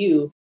help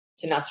you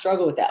to not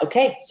struggle with that.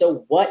 Okay,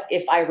 so what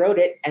if I wrote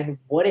it, and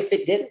what if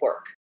it did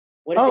work?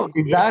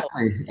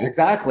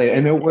 Exactly.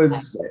 And it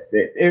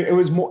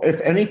was more,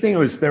 if anything, it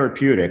was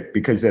therapeutic,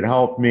 because it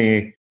helped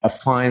me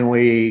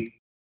finally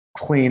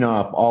clean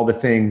up all the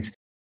things.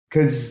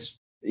 Because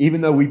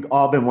even though we've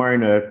all been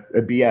wearing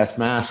a BS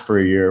mask for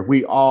a year,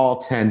 we all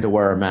tend to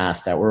wear a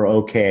mask that we're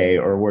okay,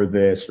 or we're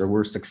this, or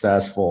we're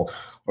successful,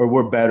 or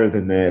we're better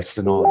than this,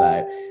 and all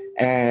that.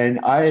 And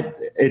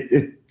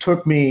it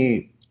took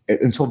me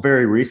until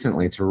very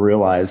recently to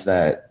realize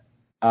that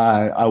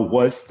I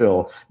was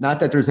still, not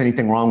that there's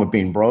anything wrong with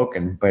being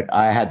broken, but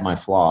I had my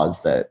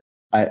flaws that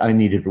I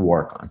needed to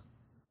work on,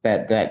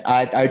 that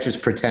I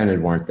just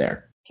pretended weren't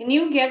there. Can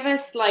you give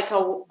us like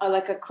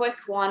a quick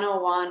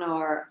 101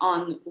 or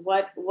on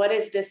what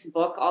is this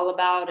book all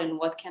about, and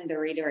what can the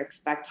reader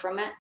expect from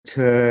it?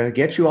 To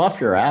get you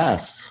off your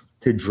ass,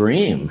 to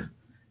dream,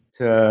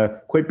 to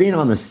quit being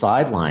on the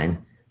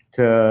sideline,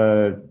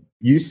 to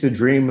used to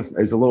dream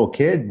as a little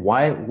kid.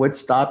 What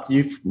stopped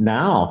you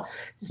now?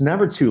 It's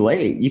never too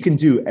late. You can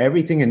do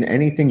everything and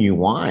anything you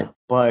want,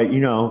 but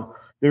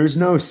there's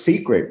no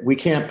secret.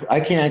 I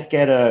can't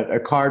get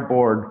a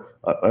cardboard,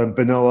 a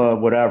vanilla,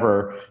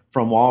 whatever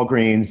from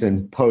Walgreens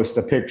and post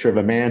a picture of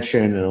a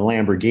mansion and a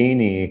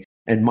Lamborghini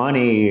and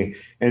money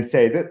and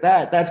say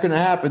that's going to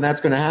happen.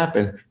 That's going to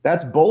happen.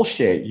 That's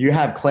bullshit. You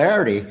have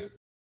clarity.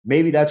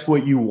 Maybe that's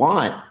what you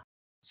want.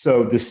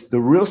 So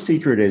the real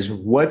secret is,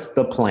 what's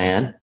the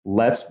plan?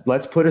 Let's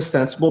put a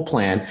sensible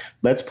plan.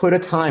 Let's put a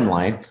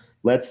timeline.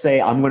 Let's say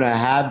I'm going to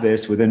have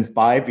this within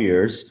 5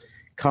 years.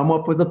 Come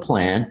up with a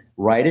plan,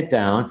 write it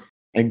down,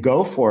 and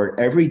go for it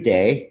every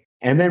day,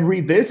 and then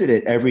revisit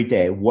it every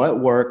day. What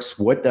works,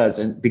 what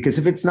doesn't? Because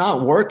if it's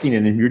not working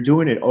and you're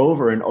doing it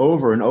over and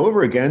over and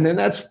over again, then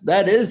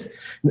that is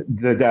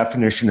the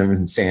definition of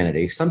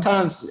insanity.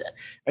 Sometimes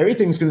you're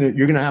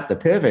going to have to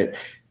pivot.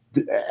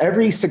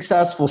 Every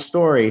successful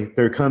story,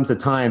 there comes a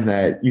time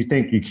that you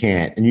think you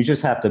can't, and you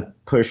just have to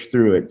push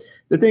through it.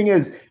 The thing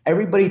is,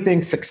 everybody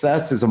thinks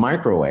success is a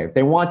microwave.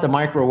 They want the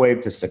microwave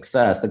to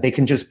success, that they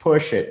can just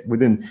push it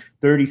within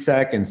 30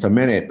 seconds, a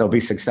minute, they'll be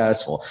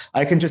successful.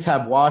 I can just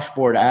have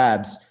washboard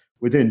abs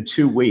within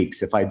 2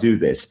 weeks if I do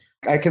this.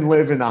 I can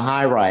live in a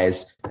high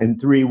rise in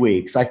 3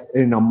 weeks,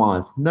 in a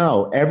month.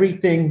 No,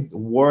 everything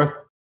worth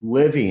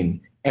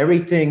living,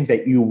 everything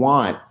that you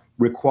want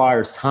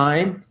requires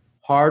time,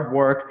 hard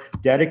work,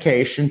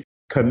 dedication,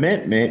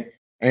 commitment.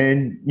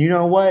 And you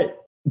know what?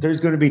 There's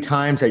going to be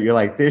times that you're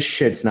like, this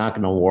shit's not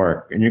going to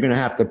work. And you're going to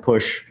have to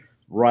push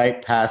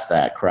right past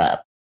that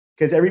crap.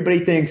 Because everybody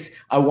thinks,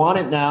 I want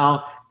it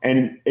now.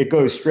 And it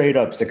goes straight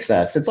up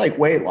success. It's like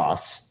weight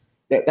loss.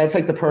 That's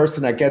like the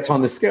person that gets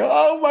on the scale.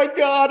 Oh my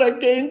God, I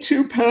gained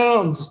 2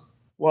 pounds.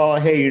 Well,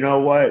 hey, you know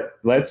what?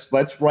 Let's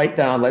write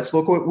down. Let's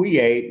look what we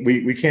ate.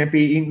 We can't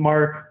be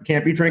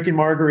can't be drinking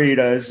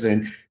margaritas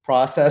and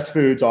processed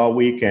foods all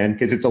weekend,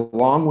 because it's a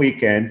long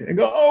weekend. And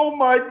go, oh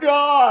my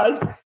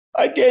God,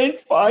 I gained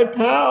 5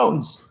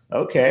 pounds.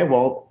 Okay,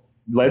 well,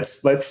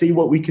 let's see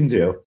what we can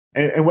do.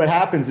 And what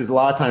happens is a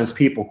lot of times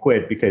people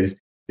quit because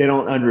they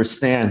don't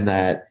understand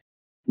that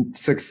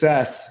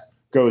success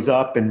goes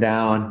up and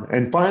down.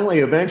 And finally,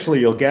 eventually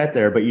you'll get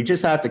there, but you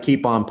just have to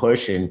keep on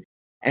pushing.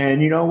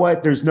 And you know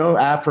what? There's no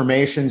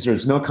affirmations,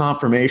 there's no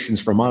confirmations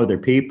from other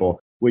people.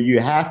 What you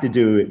have to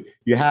do,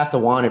 you have to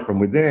want it from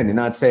within and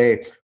not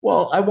say,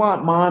 well, I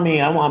want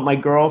mommy, I want my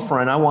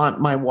girlfriend, I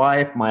want my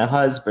wife, my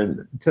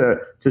husband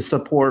to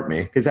support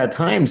me. Because at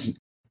times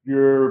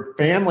your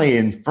family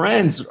and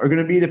friends are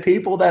going to be the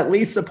people that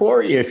least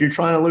support you if you're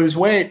trying to lose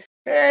weight.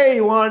 Hey,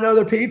 you want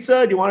another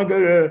pizza? Do you want to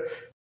go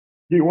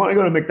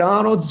to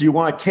McDonald's? Do you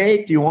want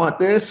cake? Do you want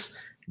this?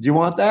 Do you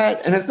want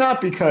that? And it's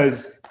not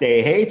because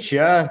they hate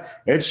you.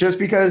 It's just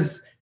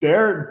because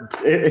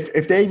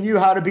if they knew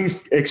how to be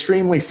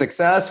extremely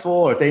successful,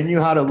 or if they knew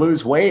how to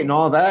lose weight and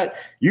all that,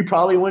 you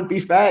probably wouldn't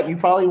be fat. You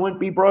probably wouldn't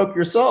be broke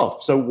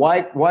yourself. So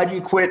why do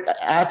you quit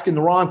asking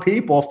the wrong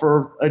people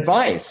for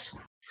advice?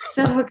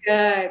 So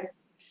good.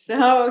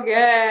 So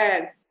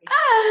good.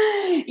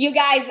 You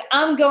guys,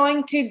 I'm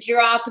going to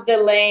drop the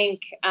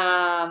link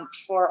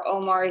for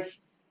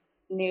Omar's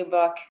new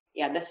book.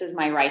 Yeah, this is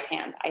my right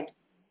hand.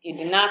 You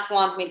do not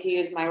want me to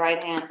use my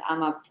right hand.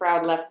 I'm a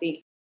proud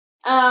lefty.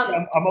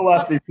 I'm a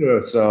lefty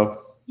too,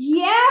 so.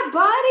 Yeah,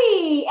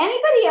 buddy.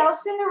 Anybody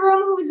else in the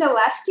room who's a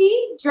lefty?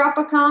 Drop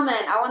a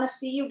comment. I want to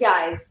see you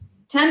guys.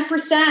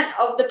 10%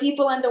 of the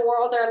people in the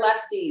world are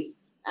lefties.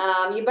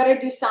 You better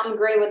do something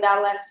great with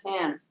that left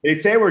hand. They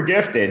say we're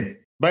gifted,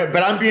 but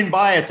I'm being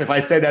biased if I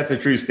say that's a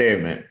true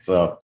statement.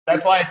 So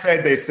that's why I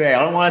said they say.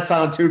 I don't want to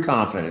sound too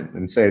confident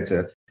and say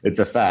it's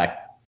a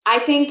fact. I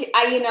think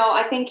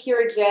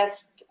you're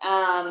just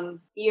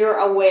you're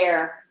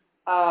aware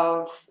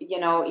of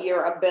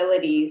your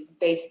abilities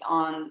based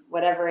on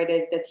whatever it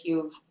is that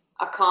you've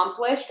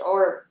accomplished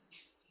or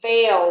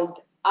failed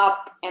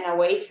up and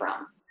away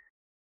from.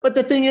 But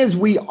the thing is,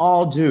 we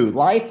all do.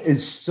 Life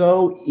is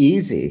so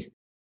easy.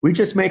 We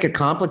just make it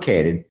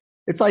complicated.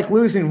 It's like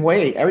losing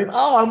weight.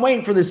 I'm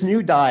waiting for this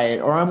new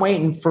diet, or I'm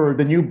waiting for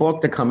the new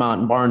book to come out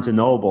in Barnes and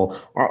Noble,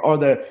 or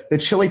the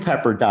chili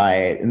pepper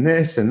diet and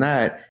this and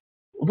that.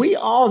 We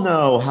all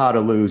know how to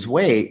lose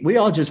weight. We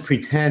all just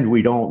pretend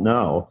we don't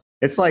know.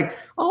 It's like,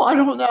 I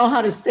don't know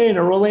how to stay in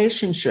a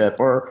relationship,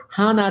 or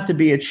how not to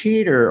be a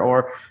cheater,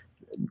 or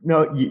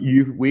no,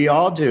 we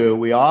all do.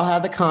 We all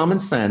have the common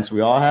sense.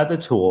 We all have the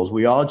tools.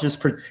 We all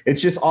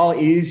it's just all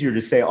easier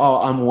to say,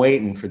 I'm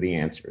waiting for the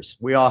answers.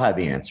 We all have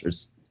the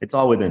answers. It's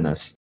all within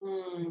us.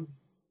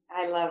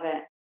 I love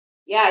it.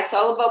 Yeah, it's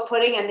all about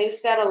putting a new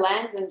set of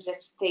lens and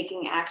just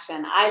taking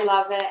action. I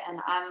love it, and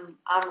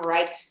I'm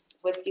right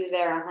with you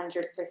there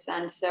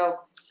 100%. So,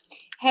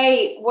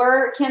 hey,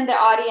 where can the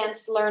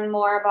audience learn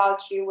more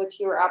about you, what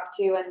you're up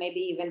to, and maybe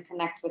even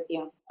connect with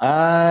you?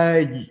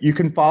 You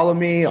can follow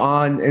me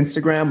on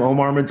Instagram,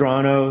 Omar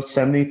Medrano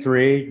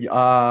 73,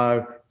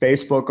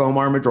 Facebook,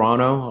 Omar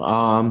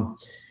Medrano.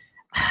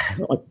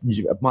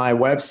 My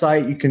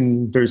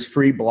website, there's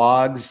free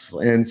blogs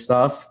and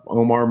stuff,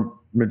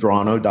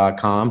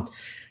 omarmedrano.com.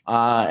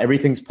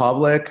 Everything's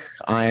public.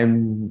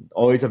 I'm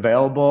always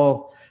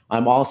available.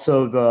 I'm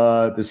also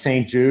the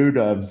St. Jude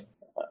of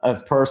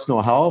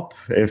personal help.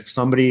 If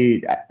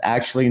somebody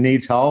actually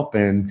needs help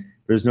and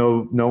there's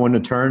no one to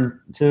turn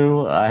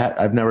to,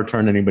 I've never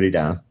turned anybody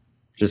down,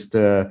 just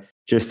to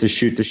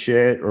shoot the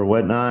shit or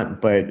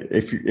whatnot. But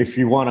if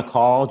you want to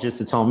call just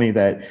to tell me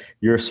that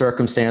your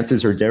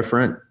circumstances are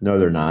different, no,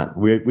 they're not.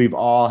 We've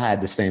all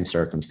had the same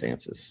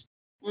circumstances.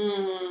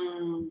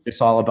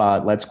 It's all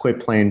about, let's quit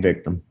playing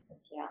victim.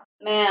 Yeah,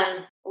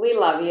 man, we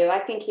love you. I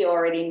think you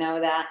already know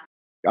that.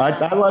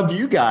 I love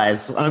you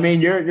guys. I mean,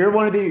 you're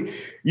one of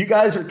you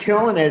guys are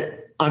killing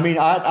it. I mean,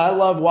 I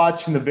love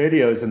watching the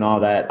videos and all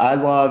that. I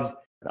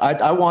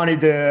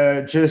wanted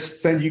to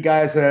just send you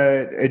guys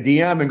a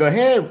DM and go,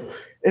 hey,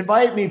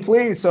 invite me,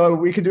 please, so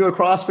we could do a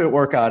CrossFit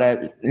workout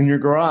in your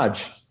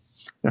garage.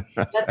 Let's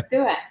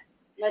do it.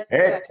 Let's do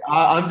it.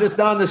 I'm just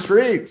down the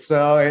street,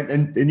 so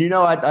and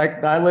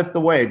I lift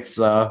the weights,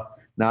 so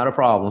not a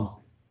problem.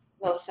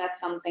 We'll set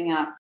something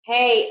up.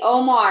 Hey,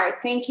 Omar,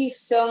 thank you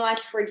so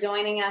much for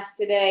joining us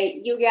today.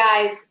 You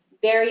guys,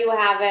 there you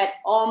have it.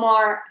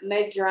 Omar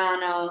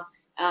Medrano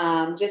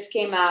just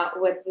came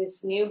out with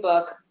this new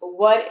book,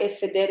 What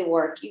If It Did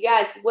Work? You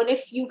guys, what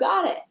if you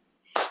got it?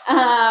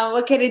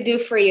 What can it do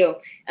for you?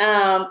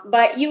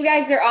 But you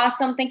guys are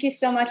awesome. Thank you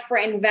so much for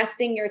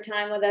investing your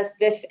time with us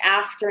this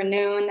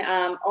afternoon.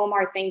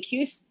 Omar, thank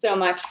you so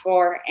much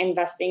for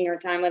investing your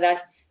time with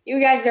us. You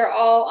guys are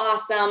all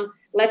awesome.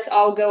 Let's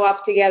all go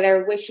up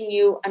together. Wishing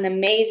you an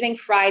amazing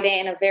Friday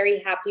and a very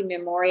happy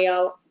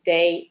Memorial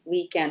Day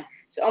weekend.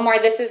 So, Omar,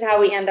 this is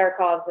how we end our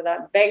calls, with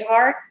a big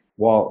heart.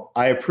 Well,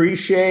 I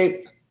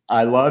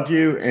love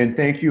you, and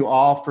thank you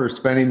all for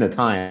spending the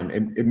time.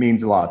 It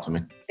means a lot to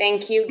me.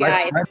 Thank you,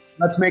 guys.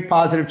 Let's make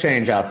positive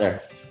change out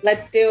there.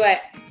 Let's do it.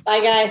 Bye,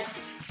 guys.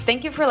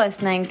 Thank you for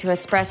listening to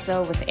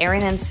Espresso with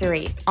Erin and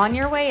Sarit. On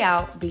your way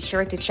out, be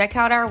sure to check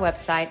out our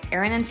website,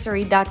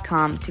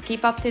 erinandsarit.com, to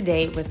keep up to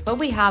date with what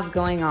we have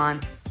going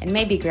on and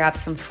maybe grab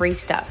some free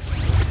stuff.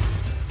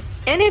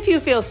 And if you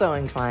feel so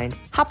inclined,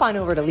 hop on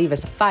over to leave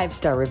us a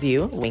 5-star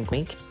review, wink,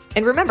 wink.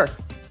 And remember,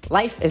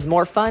 life is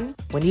more fun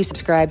when you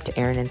subscribe to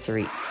Aaron and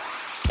Sarit.